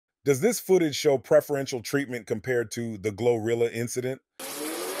Does this footage show preferential treatment compared to the Glorilla incident?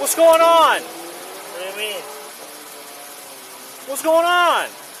 What's going on? What do you mean? What's going on?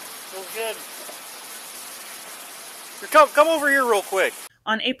 So good. Come over here real quick.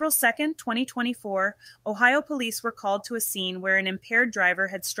 On April 2nd, 2024, Ohio police were called to a scene where an impaired driver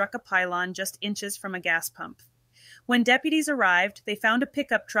had struck a pylon just inches from a gas pump. When deputies arrived, they found a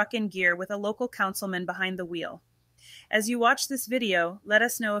pickup truck in gear with a local councilman behind the wheel. As you watch this video, let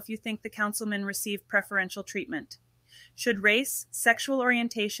us know if you think the councilman received preferential treatment. Should race, sexual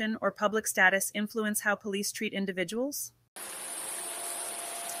orientation, or public status influence how police treat individuals?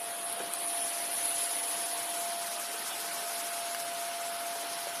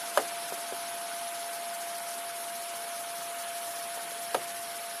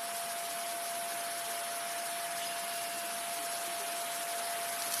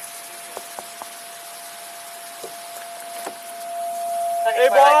 Hey,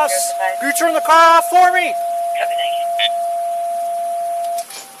 boss, can you turn the car off for me?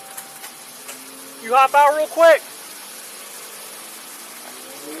 You hop out real quick.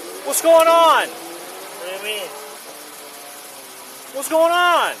 What's going on? What do you mean? What's going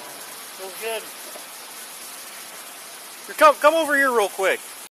on? So good. Come over here real quick.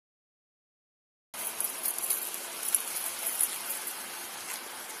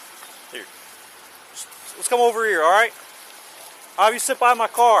 Here. Let's come over here, all right? I'll have you sit by my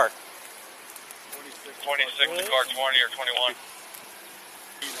car. 26 to car 20 or 21.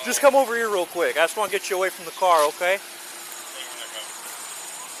 Just come over here real quick. I just want to get you away from the car, okay?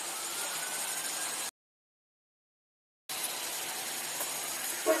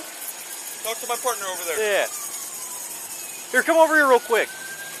 Talk to my partner over there. Yeah. Here, come over here real quick.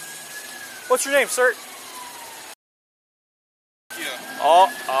 What's your name, sir? Yeah. Oh.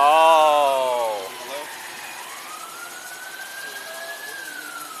 Hello?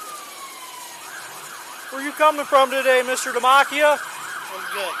 Where you coming from today, Mr. Demakia? I'm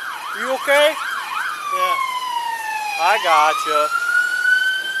good. You okay? Yeah. I gotcha.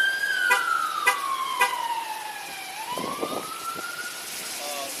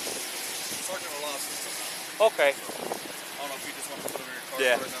 Sergeant, we're lost. Okay. I don't know if you just want to put it in your car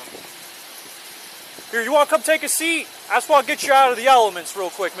Yeah. right now. Here, you want to come take a seat? I just want to get you out of the elements real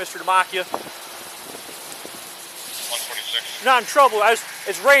quick, Mr. Demakia. 126. You're not in trouble.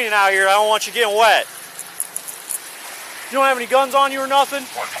 It's raining out here. I don't want you getting wet. You don't have any guns on you or nothing?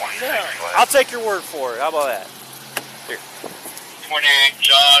 126. I'll take your word for it. How about that? Here. 28,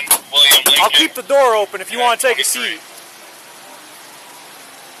 John William Lincoln. I'll keep the door open if you want to take a seat.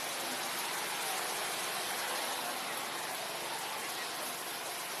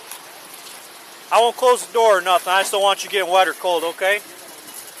 I won't close the door or nothing. I just don't want you getting wet or cold, okay?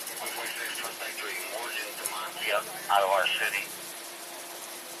 126, out of our city.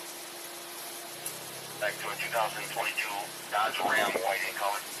 Back to a 2022 Dodge Ram, white in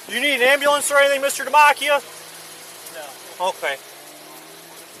color. You need an ambulance or anything, Mr. Demakia? No. Okay.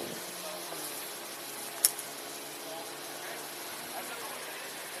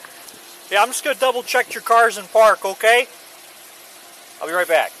 Yeah, I'm just going to double check your cars in park, okay? I'll be right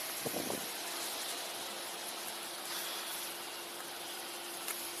back.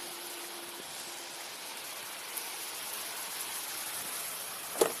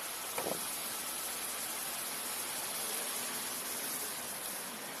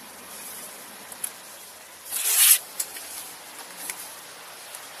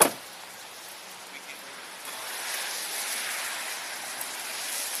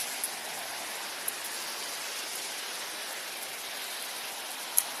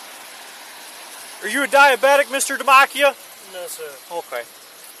 Are you a diabetic, Mr. Demakia? No, sir. Okay.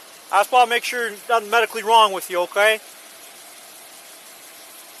 I just want to make sure there's nothing medically wrong with you, okay?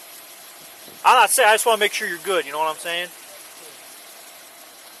 I'm not saying, I just want to make sure you're good, you know what I'm saying?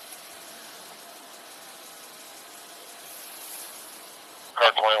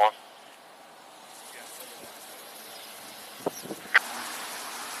 Car 21.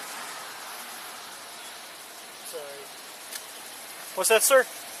 Sorry. What's that, sir?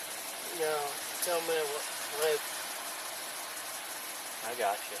 No. Tell me what. I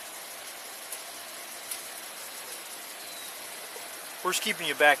got you. We're just keeping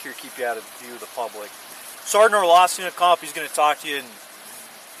you back here, keep you out of view of the public. Sergeant Orlowski's going to come up, he's going to talk to you and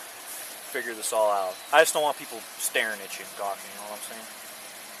figure this all out. I just don't want people staring at you and talking, you know what I'm saying?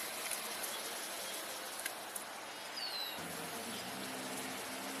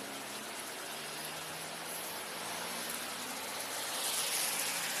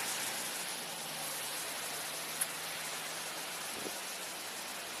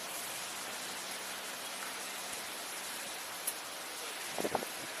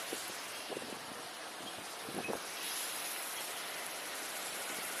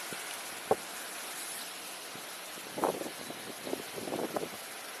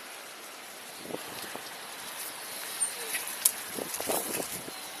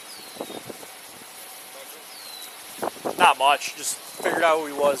 Not much. Just figured out who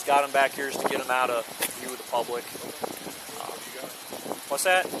he was. Got him back here just to get him out of view of the public. What's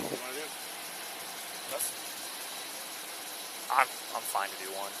that? What do you want to do? Us? I'm fine to do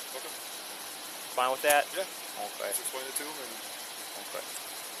one. Okay. Fine with that? Yeah. Okay. Just explain it to him and... Okay.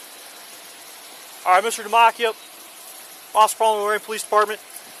 All right, Mr. Demakia, Los Palmas Marine Police Department.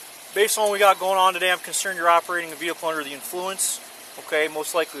 Based on what we got going on today, I'm concerned you're operating a vehicle under the influence. Okay,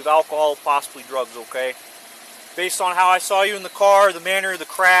 most likely with alcohol, possibly drugs. Okay. Based on how I saw you in the car, the manner of the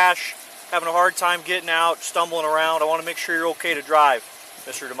crash, having a hard time getting out, stumbling around, I want to make sure you're okay to drive,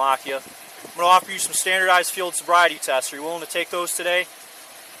 Mr. Demakia. I'm going to offer you some standardized field sobriety tests. Are you willing to take those today?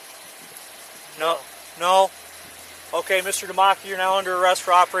 No? No? Okay, Mr. Demakia, you're now under arrest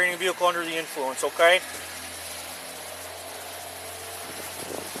for operating a vehicle under the influence, okay?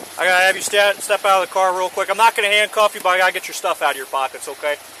 I gotta have you step out of the car real quick. I'm not gonna handcuff you, but I gotta get your stuff out of your pockets,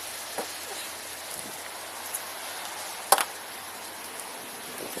 okay?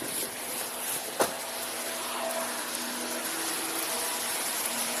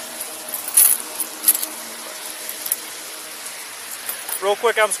 Real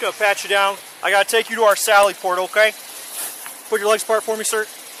quick, I'm just going to pat you down. I got to take you to our Sally port, okay? Put your legs apart for me, sir.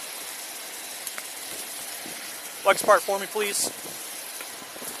 Legs apart for me, please.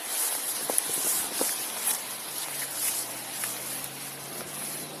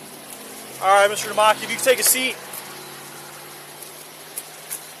 All right, Mr. Demakia, if you can take a seat.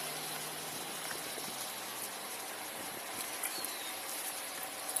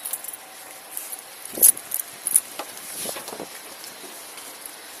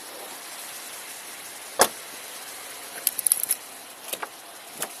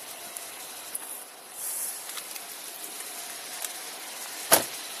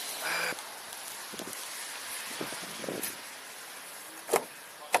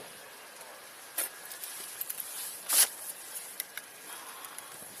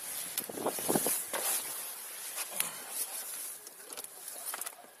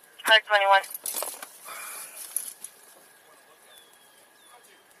 Code 21.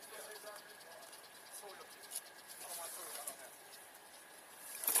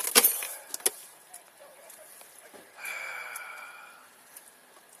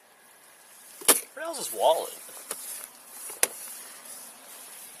 Where the hell's his wallet?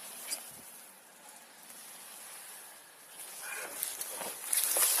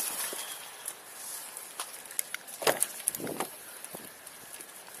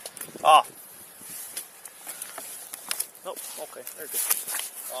 Ah. Nope. Okay. Very good.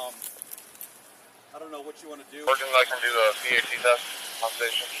 I don't know what you want to do. Working like to do the PHC test on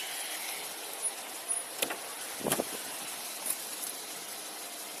station.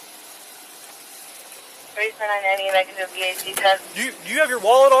 I can do a VAC test. Do you have your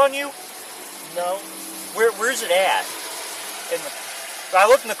wallet on you? No. Where's it at? I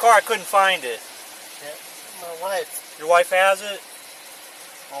looked in the car. I couldn't find it. Yeah. My wife. Your wife has it?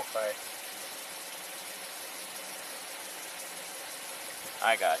 Okay.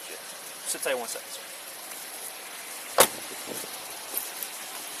 I got you. Sit tight 1 second, sir.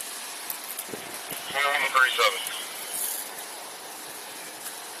 Number 37.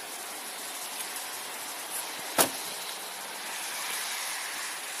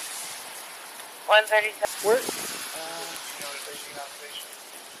 Where?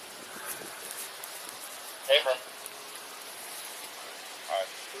 Hey, bro. Alright.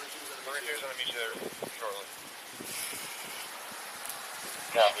 32's gonna meet you there shortly.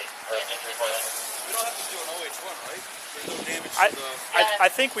 Copy. We don't have to do an OH1, right? There's no damage I to the... I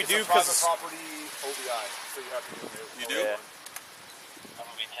think we do private because property OBI, so you have to do it. You do? Yeah. I'm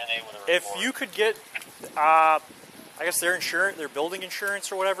gonna be 10A with a If report. you could get, I guess their insurance, their building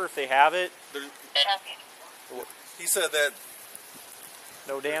insurance or whatever, if they have it, He said that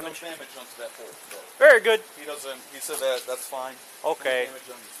no damage. there's no damage onto that pole. So Very good. he doesn't. He said that that's fine. Okay. No damage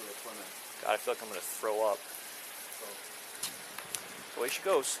onto the equipment. God, I feel like I'm gonna throw up. The way she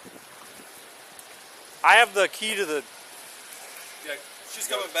goes. I have the key to the. Yeah, she's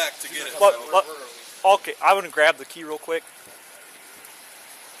coming back to get it. What? so- What? Okay, I want to grab the key real quick.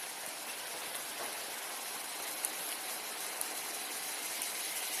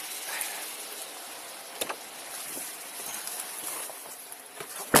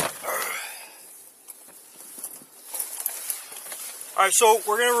 Alright, so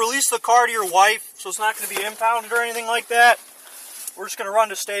we're going to release the car to your wife, so it's not going to be impounded or anything like that. We're just going to run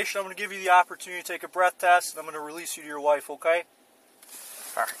to station. I'm going to give you the opportunity to take a breath test, and I'm going to release you to your wife, okay?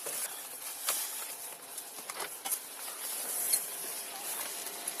 Alright.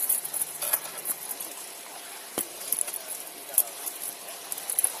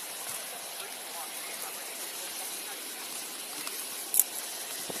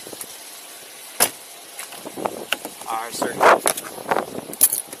 Alright, sir.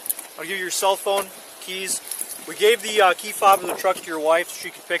 I'll give you your cell phone, keys. We gave the key fob of the truck to your wife so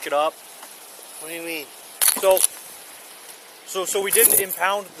she could pick it up. What do you mean? So we didn't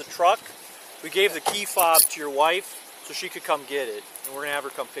impound the truck. We gave the key fob to your wife so she could come get it. And we're going to have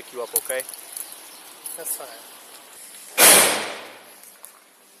her come pick you up, okay? That's fine.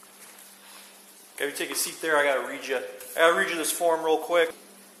 Okay, you take a seat there. I gotta read you this form real quick.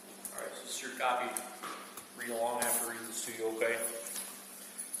 Alright, so this is your copy. Read along after I read this to you, okay?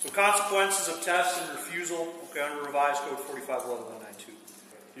 So consequences of test and refusal, okay, under revised code 4511.192.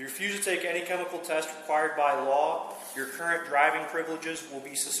 You refuse to take any chemical test required by law, your current driving privileges will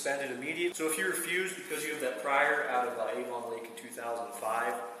be suspended immediately. So if you refuse because you have that prior out of Avon Lake in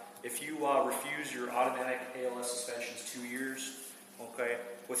 2005, if you refuse, your automatic ALS suspension is 2 years. Okay,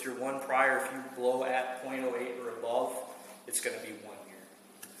 with your one prior, if you blow at .08 or above, it's going to be 1 year.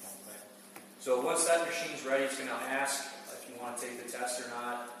 Okay. So once that machine's ready, it's going to ask if you want to take the test or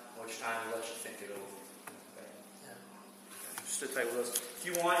not, which time to let you think it over. Okay. Yeah. Just sit tight with us. If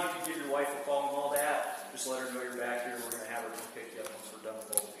you want, you can give your wife a call and all that. Just let her know you're back here. We're going to have her come pick you up once we're done with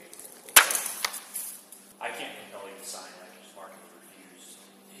all the paperwork. Okay. I can't compel you to sign. I can just mark it as refused.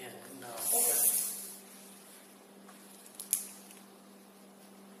 Yeah, no. Okay.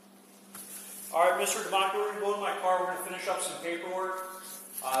 All right, Mr. DeMacco, we're going to go in my car. We're going to finish up some paperwork.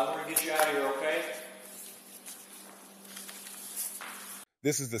 We're going to get you out of here, okay?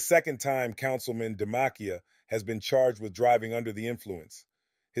 This is the second time Councilman DeMacco has been charged with driving under the influence.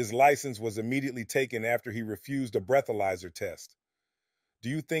 His license was immediately taken after he refused a breathalyzer test. Do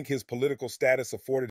you think his political status afforded